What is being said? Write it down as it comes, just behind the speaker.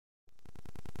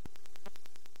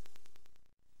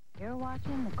You're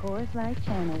watching the Coors Light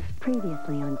channel.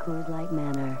 Previously on Coors Light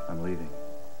Manor. I'm leaving.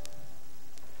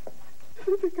 Is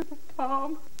it because of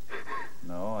Tom?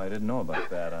 No, I didn't know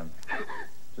about that. I'm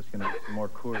just going to get some more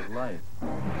Coors Light.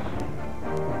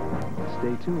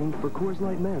 Stay tuned for Coors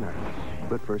Light Manor.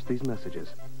 But first, these messages.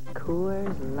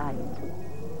 Coors Light.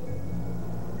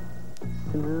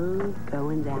 Smooth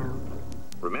going down.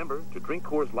 Remember, to drink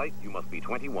Coors Light, you must be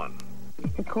 21.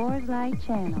 The Coors Light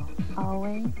channel.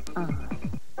 Always on.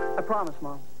 I promise,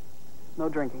 Mom. No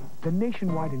drinking. The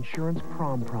nationwide insurance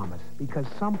prom promise, because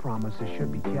some promises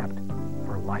should be kept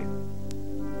for life.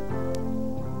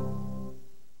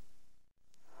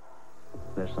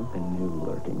 There's something new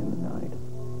lurking in the night.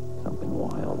 Something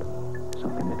wild.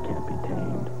 Something that can't be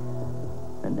tamed.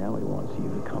 And now he wants you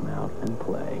to come out and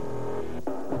play.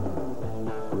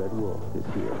 Red Wolf is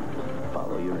here.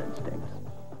 Follow your instincts.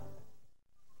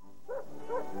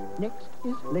 Next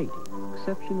is Lady.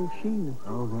 Exceptional sheen.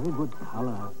 Oh, very good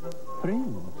color.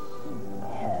 Prince.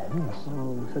 Hands.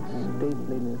 Oh, such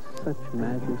stateliness, such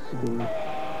majesty.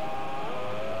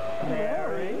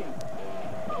 Larry!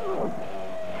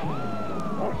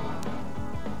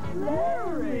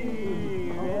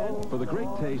 Larry! For the great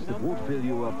taste that won't fill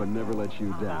you up and never let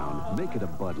you down, make it a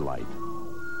Bud Light.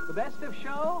 The best of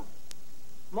show?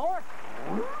 More?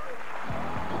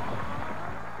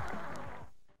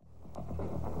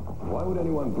 Why would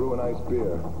anyone brew an iced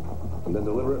beer and then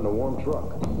deliver it in a warm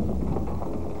truck?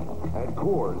 At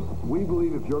Coors, we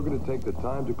believe if you're going to take the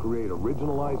time to create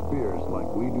original iced beers like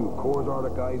we do Coors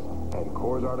Arctic Ice and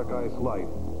Coors Arctic Ice Light,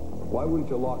 why wouldn't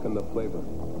you lock in the flavor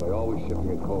by always shipping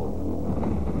it cold?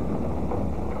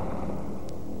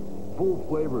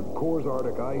 Full-flavored Coors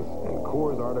Arctic Ice and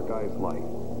Coors Arctic Ice Light.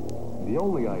 The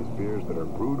only ice beers that are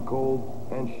brewed cold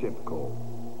and shipped cold.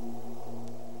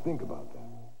 Think about that.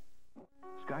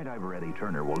 Skydiver Eddie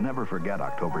Turner will never forget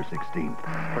October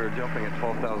 16th. We were jumping at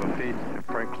 12,000 feet.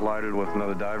 Frank collided with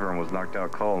another diver and was knocked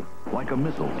out cold. Like a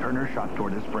missile, Turner shot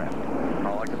toward his friend.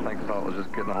 All I could think about was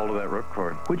just getting a hold of that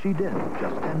ripcord. Which he did,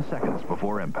 just 10 seconds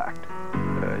before impact.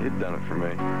 He'd done it for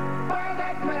me.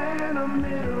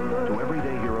 To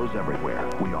everyday heroes everywhere,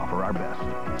 we offer our best.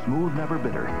 Smooth, never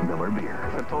bitter Miller beer.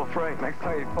 I told Frank, next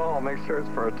time you fall, make sure it's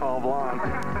for a tall blonde.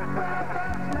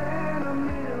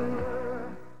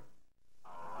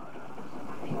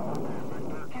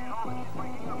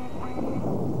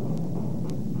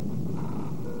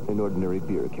 An ordinary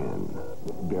beer can,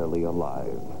 barely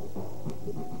alive.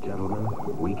 Gentlemen,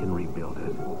 we can rebuild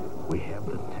it. We have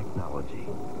the technology.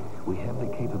 We have the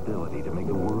capability to make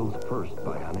the world's first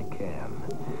bionic can.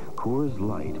 Coors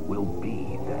Light will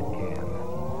be that can.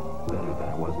 Better than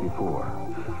it was before.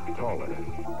 Taller,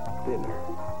 thinner,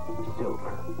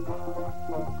 silver.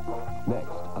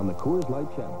 Next on the Coors Light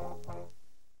channel.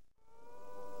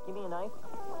 Give me a knife.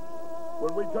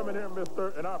 When we come in here,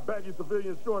 mister, in our baggy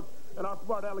civilian shorts and our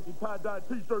smart alecky tie-dye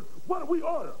t-shirts, what do we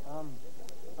order?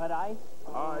 Bud Ice?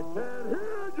 I can't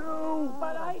hear you!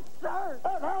 Bud Ice, sir!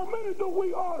 And how many do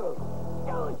we order?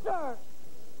 Two, sir!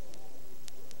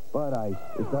 Bud Ice.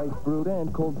 It's ice brewed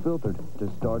and cold filtered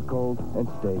to start cold and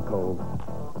stay cold.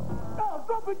 Now,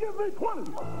 don't forgive me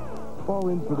 20! Fall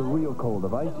in for the real cold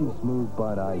of icy smooth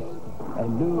Bud Ice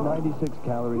and new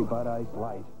 96-calorie Bud Ice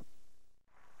Light.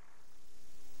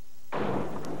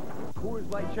 Coors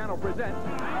Light channel presents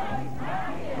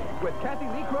with Kathy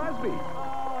Lee Crosby.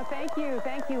 Oh, thank you,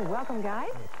 thank you. Welcome,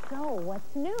 guys. So,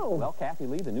 what's new? Well, Kathy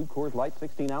Lee, the new Coors Light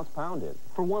 16-ounce pound is.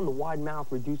 For one, the wide mouth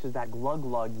reduces that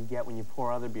glug-glug you get when you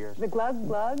pour other beers. The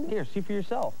glug-glug? Here, see for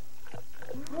yourself.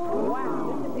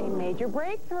 Wow, this is a major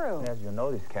breakthrough. As you'll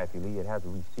notice, Kathy Lee, it has a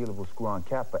resealable screw-on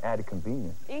cap for added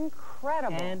convenience.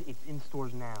 Incredible. And it's in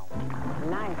stores now.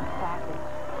 Nice package.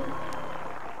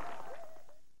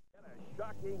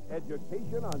 Shocking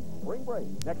education on spring break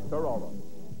next to Roro.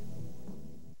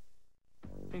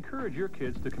 Encourage your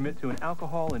kids to commit to an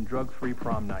alcohol and drug-free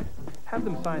prom night. Have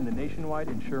them sign the Nationwide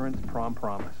Insurance Prom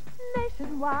Promise.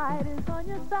 Nationwide is on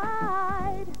your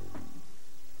side.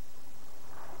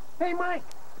 Hey, Mike,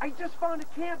 I just found a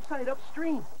campsite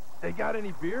upstream. They got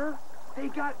any beer? They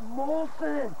got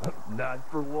Molson. Not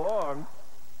for long.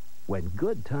 When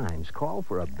good times call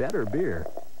for a better beer,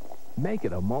 make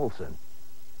it a Molson.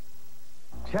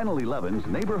 Channel 11's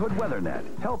Neighborhood Weather Net,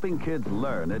 helping kids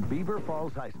learn at Beaver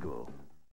Falls High School.